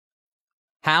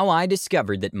How I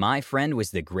discovered that my friend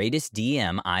was the greatest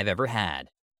DM I've ever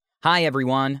had. Hi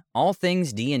everyone, All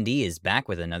Things D&D is back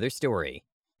with another story.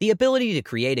 The ability to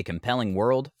create a compelling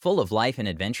world full of life and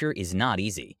adventure is not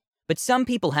easy, but some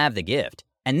people have the gift,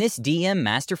 and this DM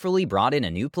masterfully brought in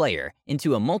a new player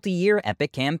into a multi-year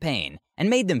epic campaign and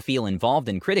made them feel involved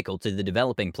and critical to the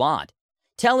developing plot.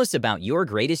 Tell us about your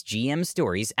greatest GM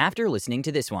stories after listening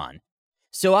to this one.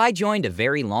 So I joined a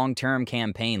very long-term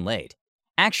campaign late.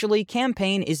 Actually,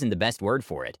 campaign isn't the best word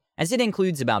for it, as it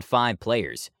includes about 5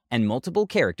 players, and multiple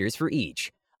characters for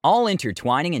each, all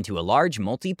intertwining into a large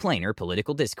multi-planar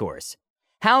political discourse.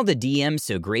 How the DM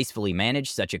so gracefully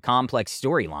managed such a complex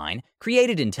storyline,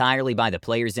 created entirely by the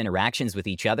players' interactions with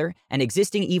each other and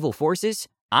existing evil forces,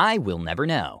 I will never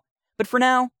know. But for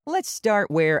now, let's start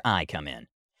where I come in.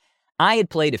 I had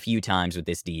played a few times with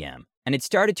this DM, and had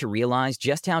started to realize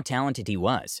just how talented he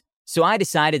was. So I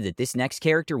decided that this next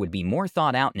character would be more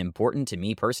thought out and important to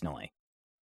me personally.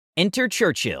 Enter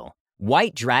Churchill,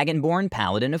 White Dragonborn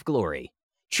Paladin of Glory.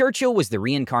 Churchill was the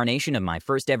reincarnation of my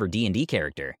first ever D&D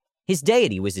character. His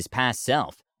deity was his past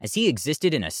self, as he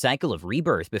existed in a cycle of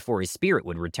rebirth before his spirit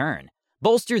would return,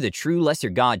 bolster the true lesser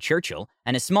god Churchill,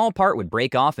 and a small part would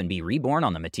break off and be reborn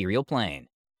on the material plane.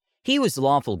 He was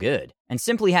lawful good, and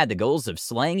simply had the goals of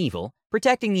slaying evil,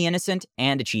 protecting the innocent,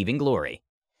 and achieving glory.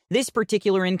 This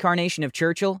particular incarnation of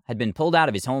Churchill had been pulled out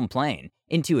of his home plane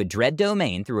into a dread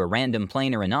domain through a random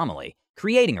planar anomaly,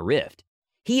 creating a rift.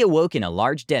 He awoke in a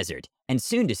large desert, and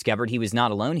soon discovered he was not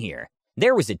alone here.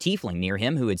 There was a tiefling near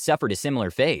him who had suffered a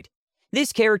similar fate.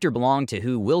 This character belonged to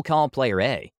who we'll call Player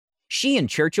A. She and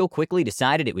Churchill quickly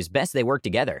decided it was best they work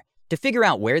together to figure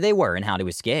out where they were and how to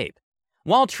escape.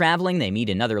 While traveling, they meet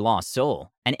another lost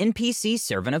soul, an NPC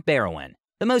servant of Barrowin,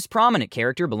 the most prominent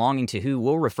character belonging to who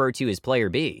we'll refer to as Player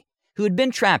B, who had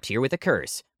been trapped here with a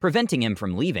curse, preventing him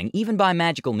from leaving even by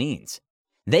magical means.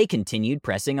 They continued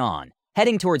pressing on,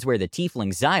 heading towards where the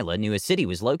tiefling Xyla knew a city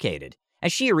was located,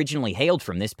 as she originally hailed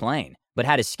from this plane, but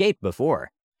had escaped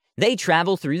before. They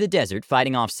travel through the desert,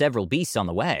 fighting off several beasts on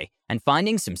the way, and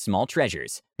finding some small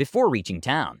treasures, before reaching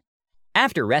town.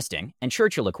 After resting, and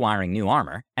Churchill acquiring new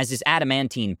armor, as his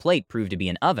adamantine plate proved to be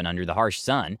an oven under the harsh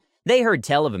sun, they heard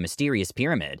tell of a mysterious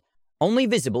pyramid, only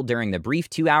visible during the brief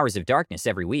 2 hours of darkness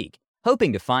every week.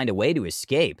 Hoping to find a way to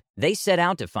escape, they set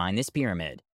out to find this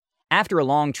pyramid. After a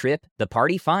long trip, the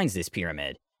party finds this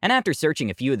pyramid, and after searching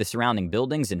a few of the surrounding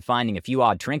buildings and finding a few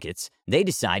odd trinkets, they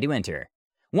decide to enter.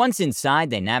 Once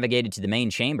inside, they navigated to the main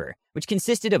chamber, which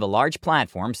consisted of a large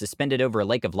platform suspended over a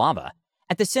lake of lava.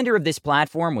 At the center of this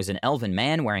platform was an elven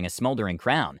man wearing a smoldering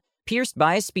crown, pierced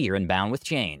by a spear and bound with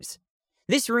chains.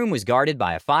 This room was guarded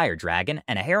by a fire dragon,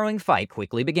 and a harrowing fight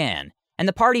quickly began, and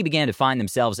the party began to find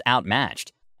themselves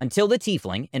outmatched, until the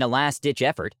tiefling, in a last-ditch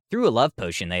effort, threw a love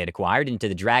potion they had acquired into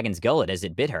the dragon's gullet as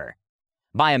it bit her.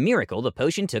 By a miracle, the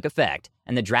potion took effect,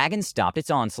 and the dragon stopped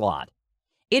its onslaught.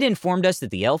 It informed us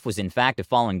that the elf was in fact a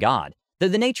fallen god, though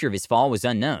the nature of his fall was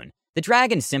unknown. The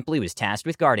dragon simply was tasked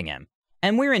with guarding him,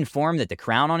 and we're informed that the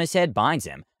crown on his head binds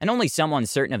him, and only someone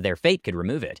certain of their fate could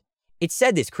remove it. It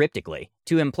said this cryptically,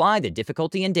 to imply the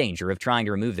difficulty and danger of trying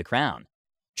to remove the crown.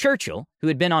 Churchill, who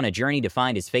had been on a journey to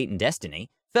find his fate and destiny,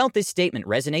 felt this statement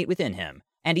resonate within him,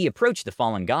 and he approached the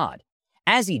fallen god.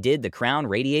 As he did, the crown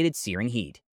radiated searing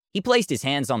heat. He placed his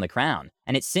hands on the crown,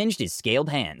 and it singed his scaled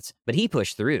hands, but he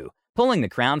pushed through, pulling the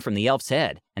crown from the elf's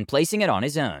head and placing it on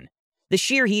his own. The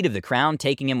sheer heat of the crown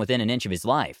taking him within an inch of his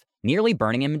life, nearly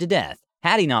burning him to death,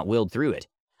 had he not willed through it.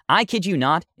 I kid you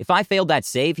not, if I failed that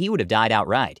save, he would have died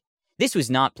outright. This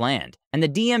was not planned, and the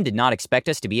DM did not expect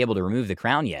us to be able to remove the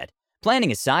crown yet,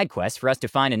 planning a side quest for us to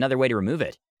find another way to remove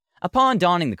it. Upon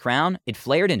donning the crown, it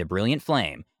flared into brilliant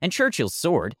flame, and Churchill's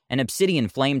sword, an obsidian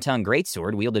flame-tongue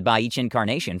greatsword wielded by each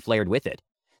incarnation, flared with it.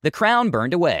 The crown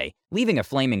burned away, leaving a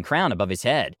flaming crown above his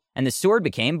head, and the sword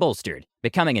became bolstered,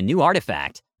 becoming a new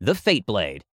artifact, the Fate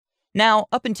Blade. Now,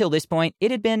 up until this point, it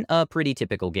had been a pretty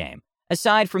typical game.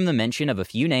 Aside from the mention of a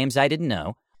few names I didn't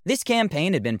know, this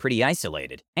campaign had been pretty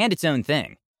isolated, and its own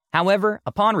thing. However,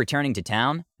 upon returning to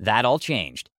town, that all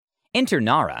changed. Enter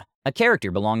Nara, a character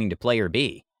belonging to Player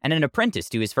B, and an apprentice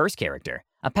to his first character,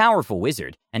 a powerful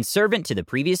wizard, and servant to the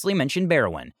previously mentioned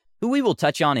Barrowin, who we will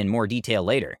touch on in more detail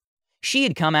later. She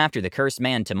had come after the cursed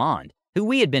man Tamond, who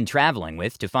we had been traveling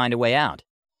with to find a way out.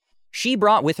 She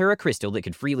brought with her a crystal that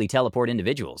could freely teleport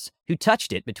individuals, who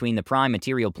touched it between the prime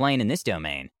material plane and this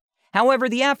domain. However,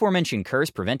 the aforementioned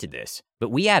curse prevented this, but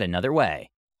we had another way.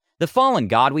 The fallen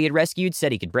god we had rescued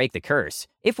said he could break the curse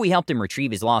if we helped him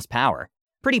retrieve his lost power.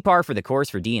 Pretty par for the course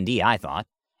for D&D, I thought.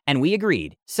 And we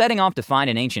agreed, setting off to find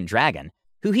an ancient dragon,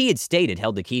 who he had stated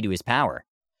held the key to his power.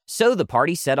 So the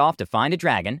party set off to find a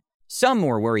dragon, Some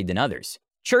more worried than others.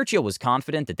 Churchill was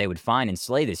confident that they would find and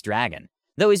slay this dragon,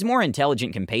 though his more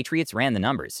intelligent compatriots ran the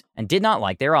numbers and did not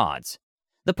like their odds.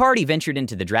 The party ventured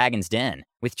into the dragon's den,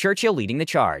 with Churchill leading the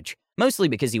charge, mostly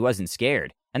because he wasn't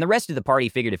scared, and the rest of the party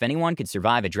figured if anyone could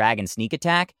survive a dragon sneak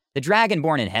attack, the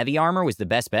dragonborn in heavy armor was the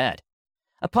best bet.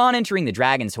 Upon entering the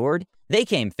dragon's horde, they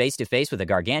came face to face with a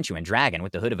gargantuan dragon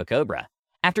with the hood of a cobra.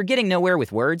 After getting nowhere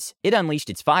with words, it unleashed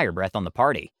its fire breath on the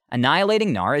party,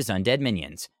 annihilating Nara's undead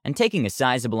minions, and taking a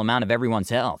sizable amount of everyone's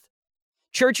health.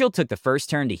 Churchill took the first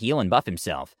turn to heal and buff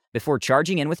himself, before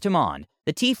charging in with Tamond.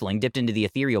 The tiefling dipped into the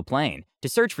ethereal plane to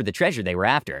search for the treasure they were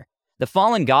after. The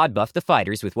fallen god buffed the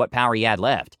fighters with what power he had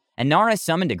left, and Nara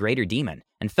summoned a greater demon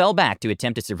and fell back to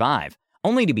attempt to survive,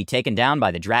 only to be taken down by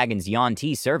the dragon's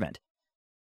Yuan-Ti servant.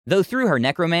 Though through her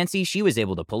necromancy, she was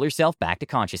able to pull herself back to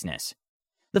consciousness.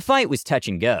 The fight was touch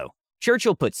and go.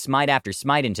 Churchill put smite after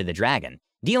smite into the dragon,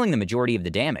 dealing the majority of the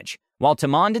damage, while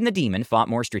Tamond and the demon fought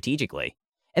more strategically.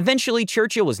 Eventually,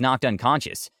 Churchill was knocked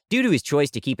unconscious due to his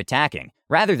choice to keep attacking,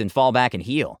 rather than fall back and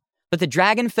heal. But the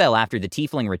dragon fell after the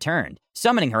tiefling returned,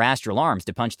 summoning her astral arms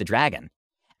to punch the dragon.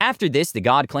 After this, the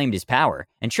god claimed his power,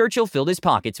 and Churchill filled his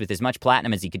pockets with as much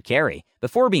platinum as he could carry,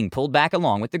 before being pulled back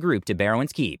along with the group to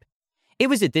Barrowin's Keep. It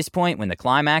was at this point when the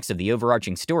climax of the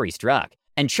overarching story struck,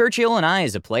 and Churchill and I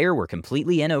as a player were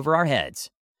completely in over our heads.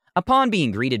 Upon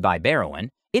being greeted by Barrowin,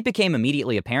 it became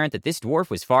immediately apparent that this dwarf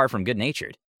was far from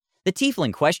good-natured. The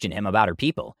tiefling questioned him about her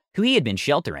people, who he had been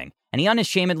sheltering, and he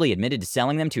unashamedly admitted to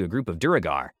selling them to a group of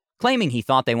Duergar, claiming he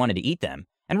thought they wanted to eat them,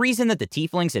 and reasoned that the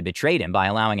tieflings had betrayed him by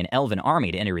allowing an elven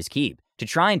army to enter his keep to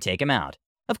try and take him out.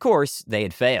 Of course, they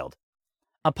had failed.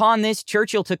 Upon this,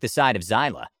 Churchill took the side of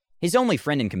Xyla, his only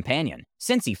friend and companion,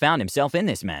 since he found himself in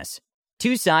this mess.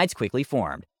 Two sides quickly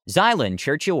formed. Xyla and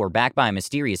Churchill were backed by a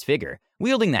mysterious figure,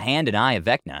 wielding the hand and eye of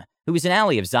Vecna, who was an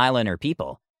ally of Xyla and her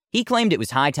people. He claimed it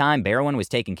was high time Barrowin was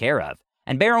taken care of,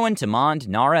 and Barrowin, Tamond,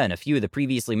 Nara, and a few of the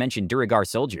previously mentioned Duergar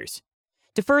soldiers.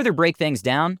 To further break things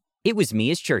down, it was me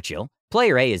as Churchill,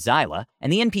 player A as Xyla,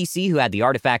 and the NPC who had the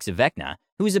artifacts of Vecna,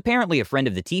 who was apparently a friend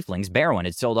of the tieflings Barrowin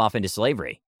had sold off into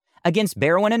slavery. Against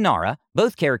Barrowin and Nara,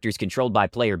 both characters controlled by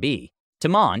player B,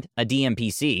 Tamond, a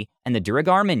DMPC, and the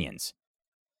Duergar minions.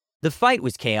 The fight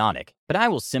was chaotic, but I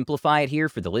will simplify it here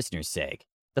for the listener's sake.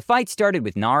 The fight started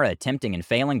with Nara attempting and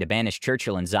failing to banish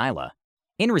Churchill and Xyla.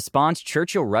 In response,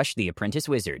 Churchill rushed the apprentice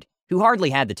wizard, who hardly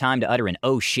had the time to utter an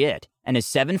 "oh shit," and a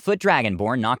 7-foot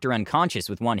dragonborn knocked her unconscious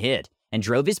with one hit and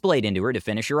drove his blade into her to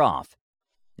finish her off.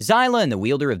 Xyla and the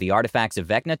wielder of the artifacts of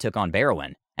Vecna took on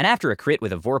Barrowin, and after a crit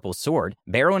with a Vorpal sword,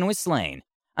 Barrowin was slain.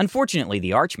 Unfortunately, the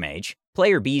Archmage,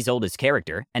 player B's oldest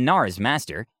character and Nara's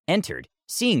master, entered,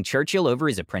 seeing Churchill over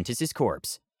his apprentice's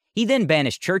corpse. He then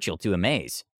banished Churchill to a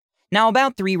maze. Now,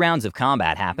 about 3 rounds of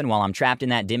combat happened while I'm trapped in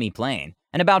that dimmy plane,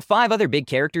 and about 5 other big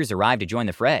characters arrived to join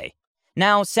the fray.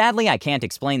 Now, sadly, I can't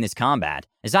explain this combat,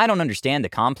 as I don't understand the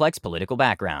complex political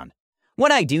background.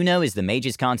 What I do know is the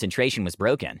mage's concentration was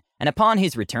broken, and upon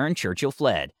his return, Churchill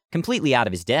fled, completely out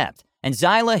of his depth, and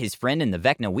Xyla, his friend and the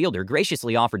Vecna wielder,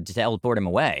 graciously offered to teleport him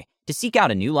away, to seek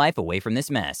out a new life away from this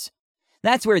mess.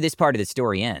 That's where this part of the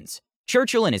story ends.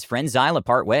 Churchill and his friend Xyla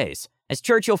part ways, as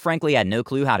Churchill frankly had no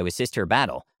clue how to assist her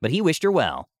battle, but he wished her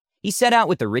well. He set out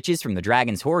with the riches from the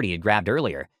dragon's hoard he had grabbed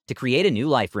earlier, to create a new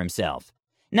life for himself.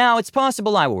 Now, it's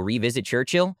possible I will revisit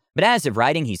Churchill, but as of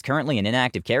writing, he's currently an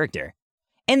inactive character.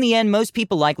 In the end, most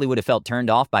people likely would have felt turned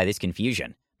off by this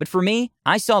confusion, but for me,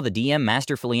 I saw the DM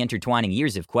masterfully intertwining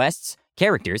years of quests,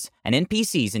 characters, and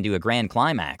NPCs into a grand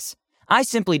climax. I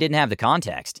simply didn't have the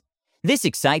context. This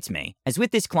excites me, as with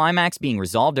this climax being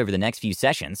resolved over the next few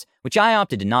sessions, which I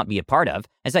opted to not be a part of,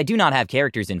 as I do not have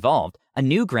characters involved, a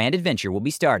new grand adventure will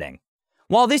be starting.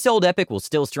 While this old epic will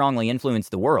still strongly influence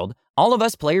the world, all of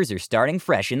us players are starting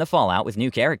fresh in the Fallout with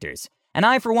new characters, and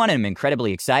I for one am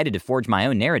incredibly excited to forge my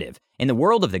own narrative in the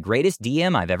world of the greatest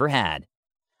DM I've ever had.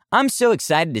 I'm so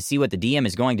excited to see what the DM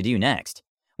is going to do next.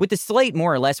 With the slate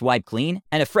more or less wiped clean,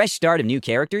 and a fresh start of new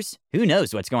characters, who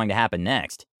knows what's going to happen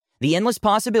next? The endless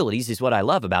possibilities is what I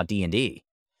love about D&D.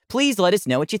 Please let us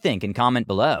know what you think and comment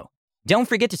below. Don't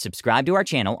forget to subscribe to our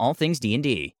channel, All Things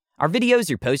D&D. Our videos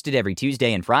are posted every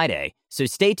Tuesday and Friday, so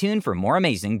stay tuned for more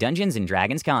amazing Dungeons &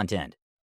 Dragons content.